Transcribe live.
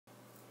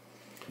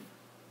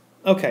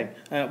Okay,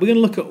 we're going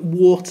to look at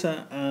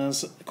water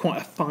as quite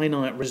a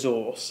finite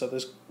resource. So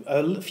there's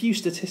a few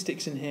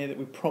statistics in here that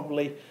we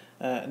probably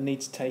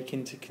need to take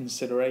into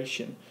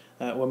consideration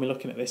when we're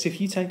looking at this. If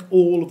you take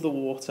all of the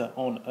water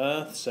on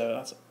Earth, so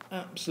that's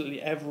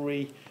absolutely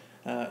every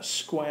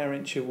square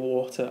inch of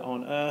water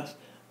on Earth,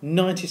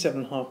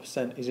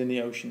 97.5% is in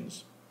the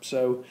oceans.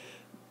 So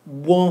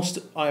whilst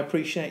I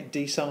appreciate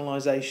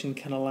desalination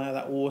can allow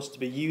that water to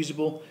be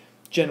usable,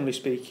 generally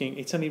speaking,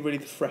 it's only really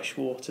the fresh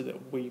water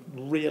that we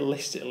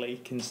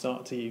realistically can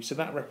start to use. So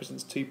that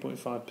represents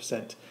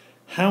 2.5%.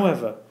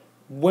 However,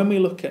 when we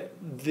look at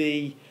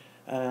the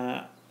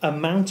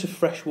amount of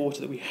fresh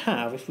water that we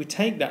have, if we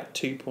take that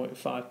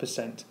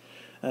 2.5%,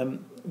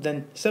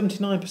 then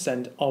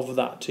 79% of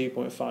that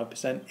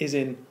 2.5% is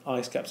in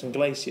ice caps and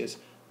glaciers,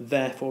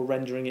 therefore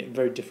rendering it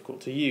very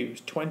difficult to use.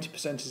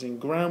 20% is in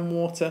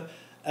groundwater,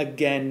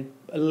 again,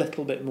 a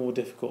little bit more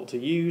difficult to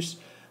use,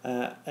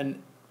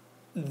 and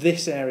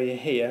this area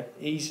here,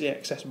 easily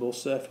accessible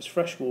surface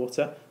fresh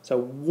water,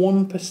 so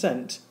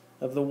 1%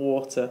 of the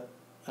water,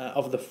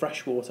 of the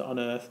fresh water on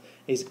Earth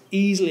is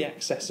easily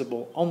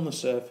accessible on the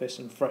surface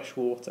and fresh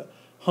water.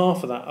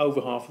 Over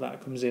half of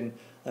that comes in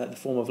the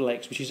form of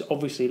lakes, which is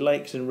obviously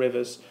lakes and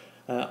rivers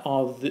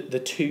are the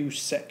two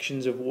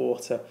sections of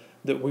water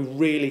that we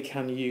really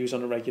can use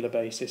on a regular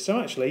basis. So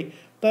actually,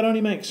 that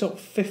only makes up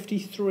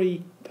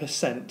 53%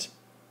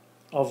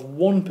 of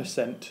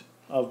 1%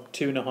 of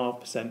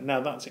 2.5%.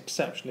 Now that's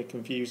exceptionally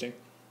confusing.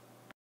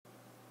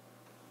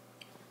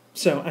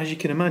 So as you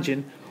can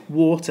imagine,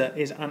 water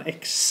is an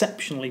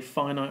exceptionally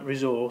finite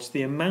resource.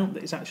 The amount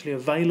that is actually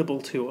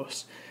available to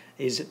us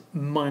is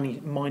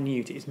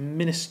minute, it's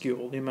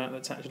minuscule, the amount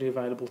that's actually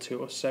available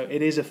to us. So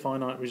it is a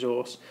finite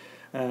resource,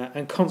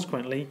 and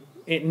consequently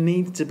it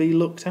needs to be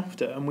looked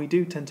after, and we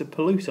do tend to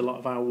pollute a lot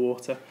of our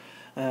water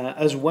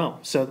as well.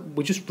 So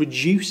we're just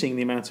reducing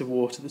the amount of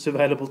water that's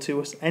available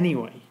to us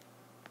anyway.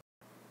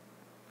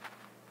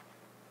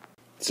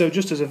 So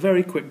just as a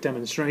very quick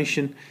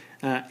demonstration,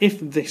 if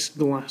this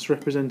glass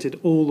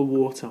represented all the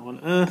water on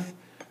Earth,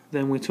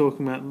 then we're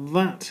talking about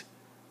that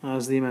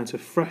as the amount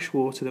of fresh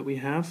water that we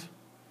have.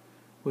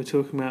 We're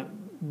talking about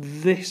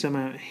this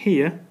amount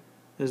here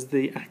as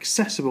the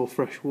accessible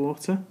fresh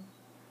water,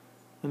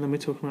 and then we're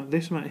talking about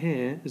this amount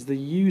here as the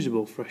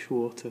usable fresh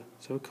water.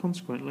 So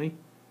consequently,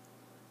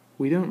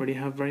 we don't really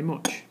have very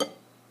much.